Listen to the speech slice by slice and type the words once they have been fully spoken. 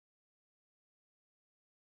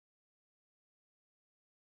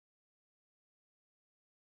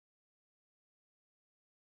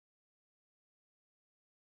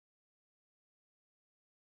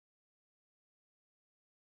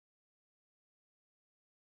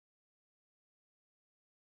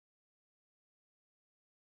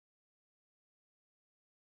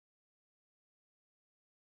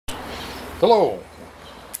Hello,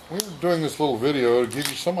 we're doing this little video to give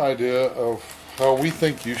you some idea of how we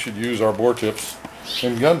think you should use our bore tips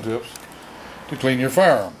and gun tips to clean your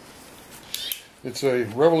firearm. It's a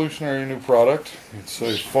revolutionary new product. It's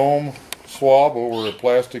a foam swab over a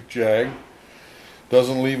plastic jag.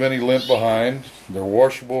 Doesn't leave any lint behind. They're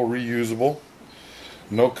washable, reusable.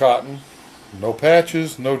 No cotton, no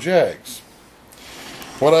patches, no jags.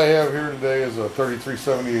 What I have here today is a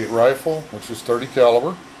 33-78 rifle, which is 30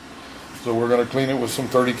 caliber. So we're going to clean it with some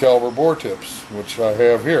 30 caliber bore tips, which I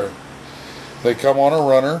have here. They come on a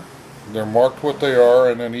runner. They're marked what they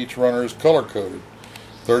are, and then each runner is color coded.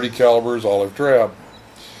 30 caliber is olive drab.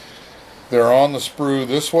 They're on the sprue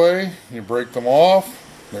this way. You break them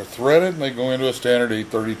off. They're threaded, and they go into a standard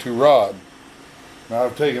 832 rod. Now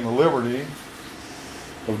I've taken the liberty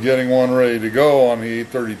of getting one ready to go on the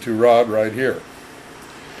 832 rod right here.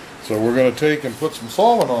 So we're going to take and put some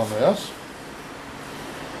solvent on this.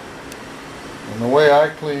 And the way I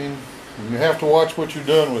clean, you have to watch what you're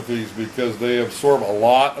doing with these because they absorb a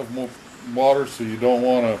lot of water, so you don't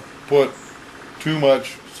want to put too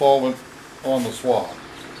much solvent on the swab.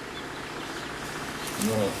 I'm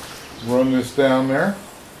going to run this down there.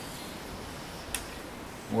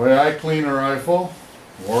 The way I clean a rifle,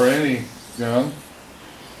 or any gun,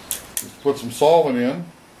 is put some solvent in.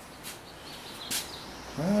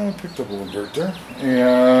 I picked up a little dirt there.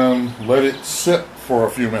 And let it sit for a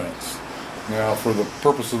few minutes. Now, for the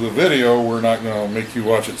purpose of the video, we're not going to make you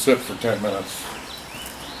watch it sit for 10 minutes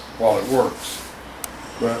while it works.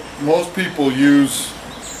 But most people go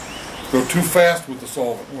too fast with the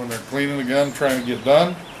solvent when they're cleaning the gun, trying to get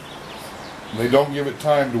done. They don't give it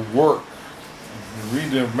time to work. You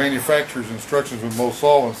read the manufacturer's instructions with most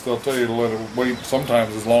solvents, they'll tell you to let it wait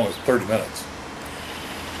sometimes as long as 30 minutes.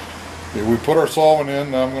 Okay, we put our solvent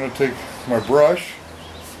in. Now I'm going to take my brush.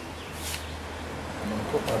 I'm going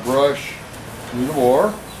to put my brush through the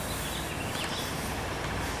bore.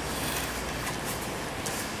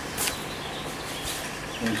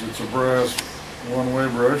 Since it's a brass one-way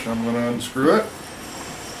brush, I'm going to unscrew it.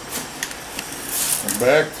 And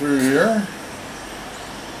back through here.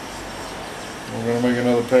 We're going to make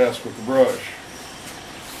another pass with the brush.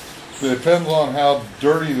 It depends on how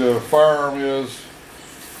dirty the firearm is,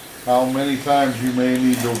 how many times you may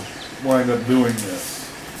need to wind up doing this.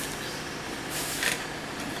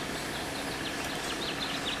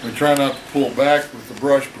 We try not to pull back with the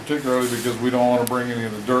brush, particularly because we don't want to bring any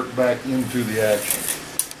of the dirt back into the action.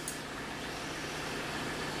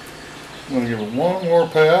 I'm going to give it one more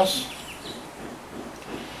pass,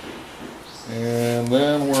 and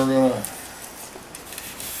then we're going to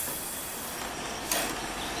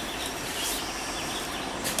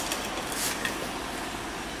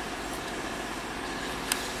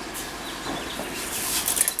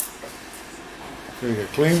take a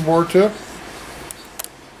clean bore tip.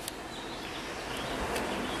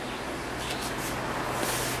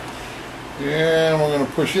 And we're going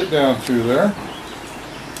to push it down through there.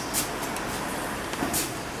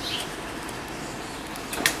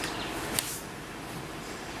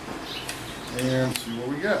 And see what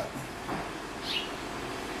we got.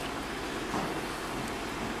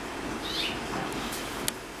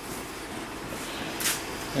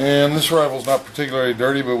 And this rifle's not particularly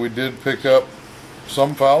dirty, but we did pick up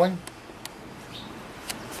some fouling.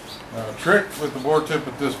 Now, a trick with the bore tip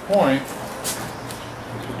at this point,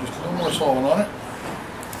 put just a little more solvent on it.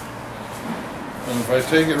 And if I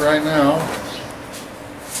take it right now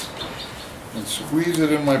and squeeze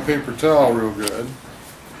it in my paper towel real good,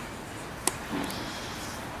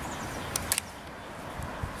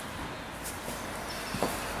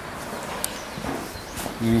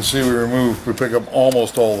 you can see we pick up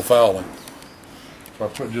almost all the fouling. If I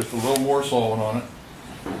put just a little more solvent on it,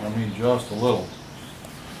 I mean just a little,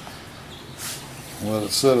 let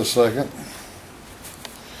it sit a second.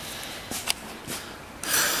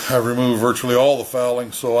 I've removed virtually all the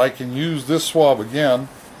fouling, so I can use this swab again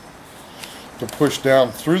to push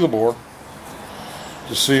down through the bore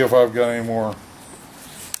to see if I've got any more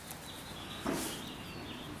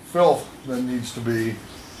filth that needs to be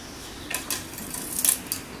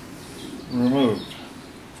removed.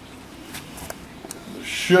 There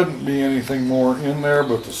shouldn't be anything more in there,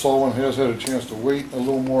 but the solvent has had a chance to wait a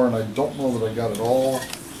little more, and I don't know that I got it all.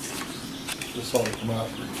 This ought to come out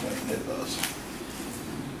pretty clean. It does.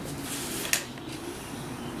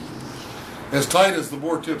 As tight as the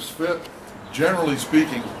bore tips fit, generally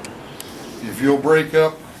speaking, if you'll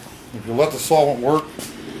let the solvent work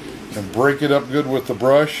and break it up good with the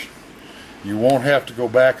brush, you won't have to go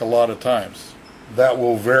back a lot of times. That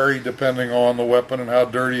will vary depending on the weapon and how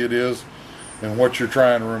dirty it is and what you're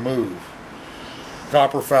trying to remove.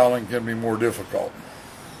 copper fouling can be more difficult.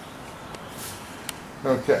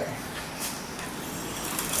 Okay.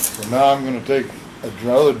 So now I'm going to take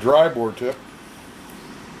another dry bore tip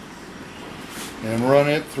and run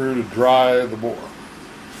it through to dry the bore.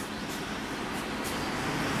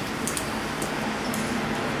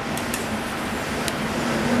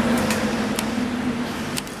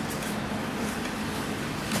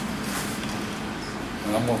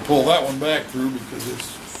 And I'm going to pull that one back through because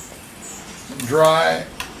it's dry,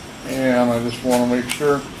 and I just want to make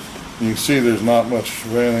sure. You can see there's not much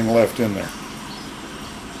of anything left in there.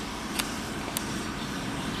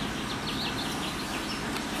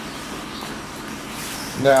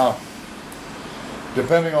 Now,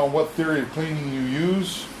 depending on what theory of cleaning you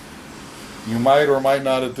use, you might or might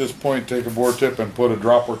not at this point take a bore tip and put a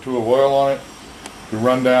drop or two of oil on it to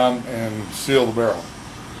run down and seal the barrel.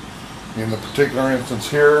 In the particular instance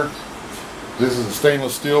here, this is a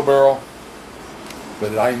stainless steel barrel,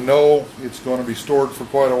 but I know it's going to be stored for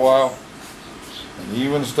quite a while, and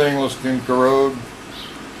even stainless can corrode.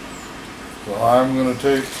 So I'm going to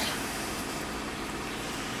take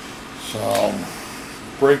some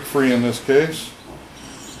break free in this case.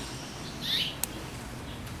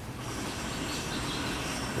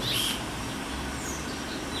 Oops.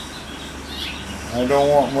 I don't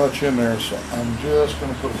want much in there, so I'm just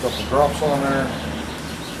going to put a couple drops on there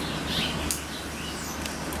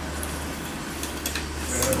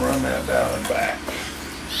and run that down and back.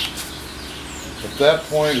 At that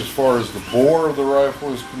point, as far as the bore of the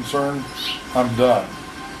rifle is concerned, I'm done.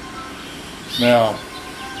 Now,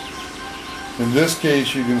 in this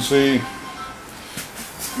case, you can see,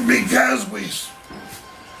 because we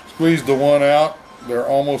squeezed the one out, they're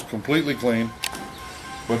almost completely clean.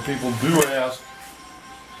 But people do ask,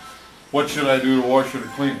 what should I do to wash it or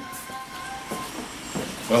clean it?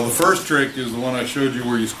 Well, the first trick is the one I showed you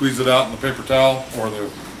where you squeeze it out in the paper towel or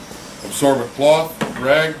the absorbent cloth,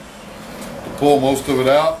 rag, to pull most of it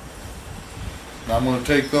out. Now I'm going to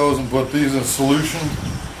take those and put these in solution.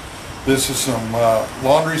 This is some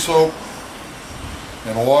laundry soap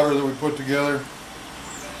and water that we put together.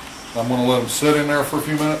 I'm going to let them sit in there for a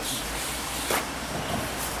few minutes,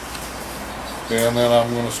 and then I'm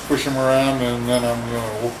going to squish them around, and then I'm going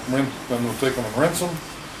to rinse. Then we'll take them and rinse them,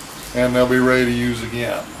 and they'll be ready to use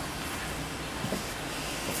again.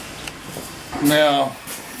 Now,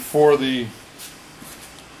 for the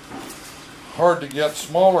hard to get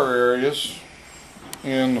smaller areas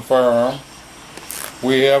in the firearm,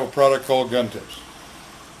 we have a product called gun tips.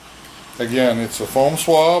 Again, it's a foam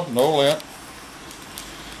swab, no lint.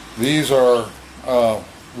 These are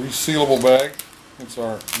resealable bag. It's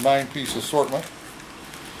our 9-piece assortment.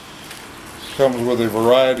 Comes with a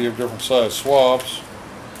variety of different size swabs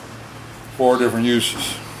for different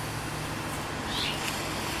uses.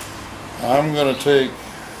 I'm going to take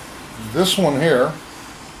this one here,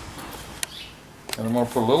 and I'm going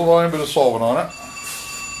to put a little tiny bit of solvent on it.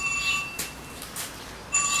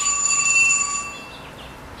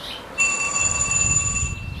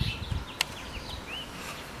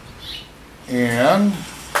 And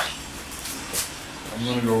I'm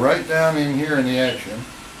going to go right down in here in the action,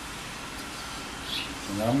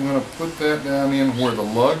 and I'm going to put that down in where the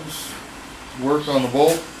lugs work on the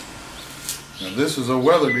bolt. Now this is a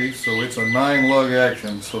Weatherby, so it's a 9-lug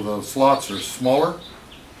action, so the slots are smaller,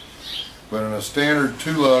 but in a standard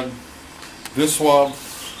 2-lug, this swab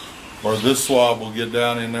or this swab will get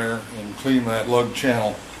down in there and clean that lug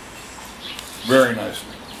channel very nicely.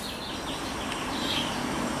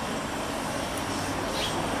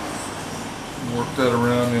 Work that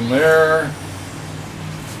around in there. I'm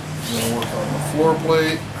going to work on the floor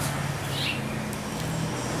plate.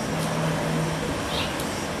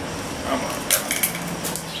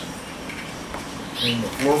 Clean the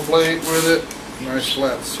floor plate with it. Nice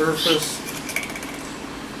flat surface.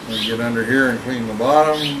 And get under here and clean the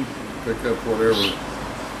bottom. Pick up whatever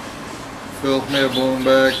filth may have blown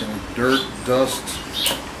back, any dirt, dust,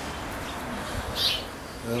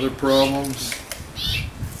 other problems.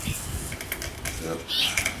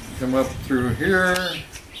 Come up through here and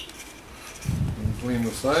clean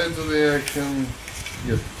the sides of the action,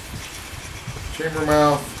 get chamber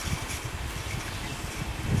mouth,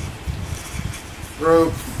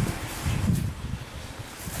 throat,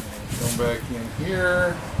 and come back in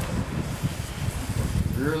here,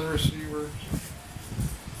 rear of the receiver.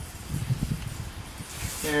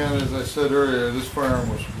 And as I said earlier, this firearm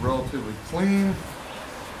was relatively clean,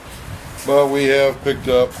 but we have picked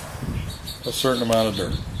up a certain amount of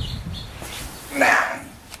dirt.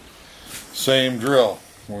 Same drill.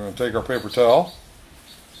 We're going to take our paper towel.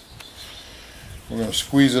 We're going to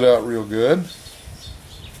squeeze it out real good.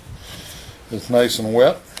 It's nice and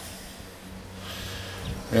wet.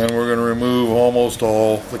 And we're going to remove almost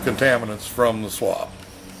all the contaminants from the swab.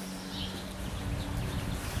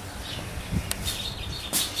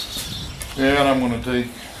 And I'm going to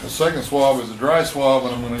take a second swab as a dry swab,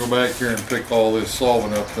 and I'm going to go back here and pick all this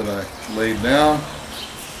solvent up that I laid down.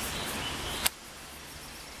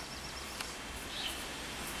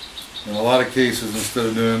 In a lot of cases, instead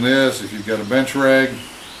of doing this, if you've got a bench rag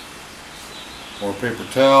or a paper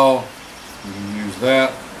towel, you can use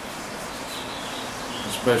that,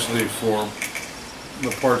 especially for the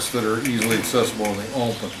parts that are easily accessible in the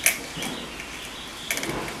open.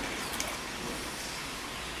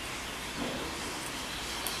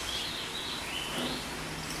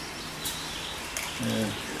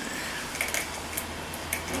 Okay.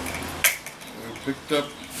 We picked up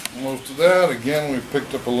most of that. Again, we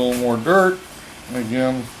picked up a little more dirt.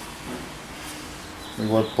 Again, we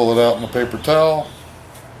want to pull it out in the paper towel,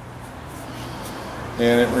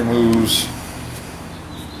 and it removes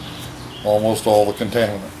almost all the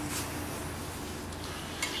contaminant.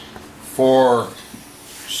 For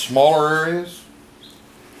smaller areas,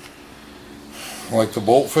 like the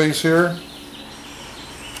bolt face here,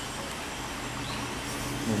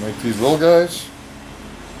 we make these little guys.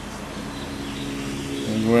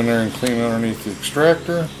 And go in there and clean underneath the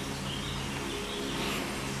extractor,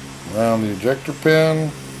 around the ejector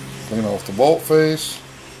pin, clean off the bolt face,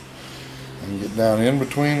 and get down in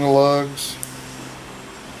between the lugs.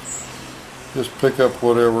 Just pick up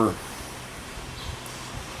whatever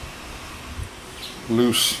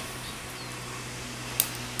loose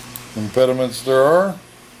impediments there are.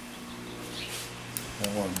 I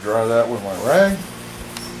want to dry that with my rag.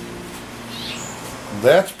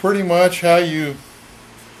 That's pretty much how you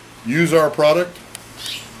use our product.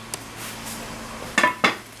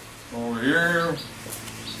 Over here,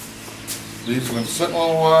 these have been sitting a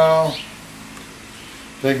little while.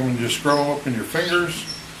 Take them and just scrub them up in your fingers.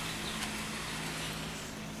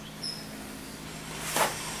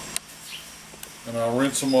 And I'll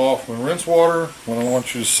rinse them off with rinse water when I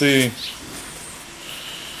want you to see.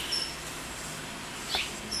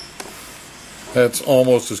 That's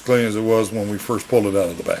almost as clean as it was when we first pulled it out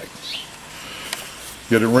of the bag.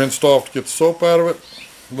 Get it rinsed off to get the soap out of it.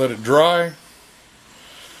 Let it dry.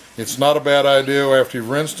 It's not a bad idea after you've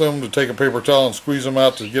rinsed them to take a paper towel and squeeze them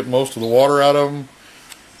out to get most of the water out of them,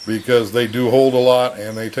 because they do hold a lot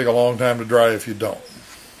and they take a long time to dry if you don't.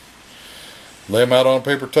 Lay them out on a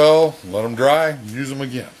paper towel, let them dry, use them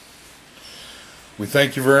again. We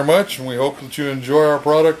thank you very much, and we hope that you enjoy our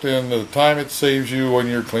product and the time it saves you when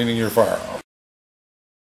you're cleaning your firearm.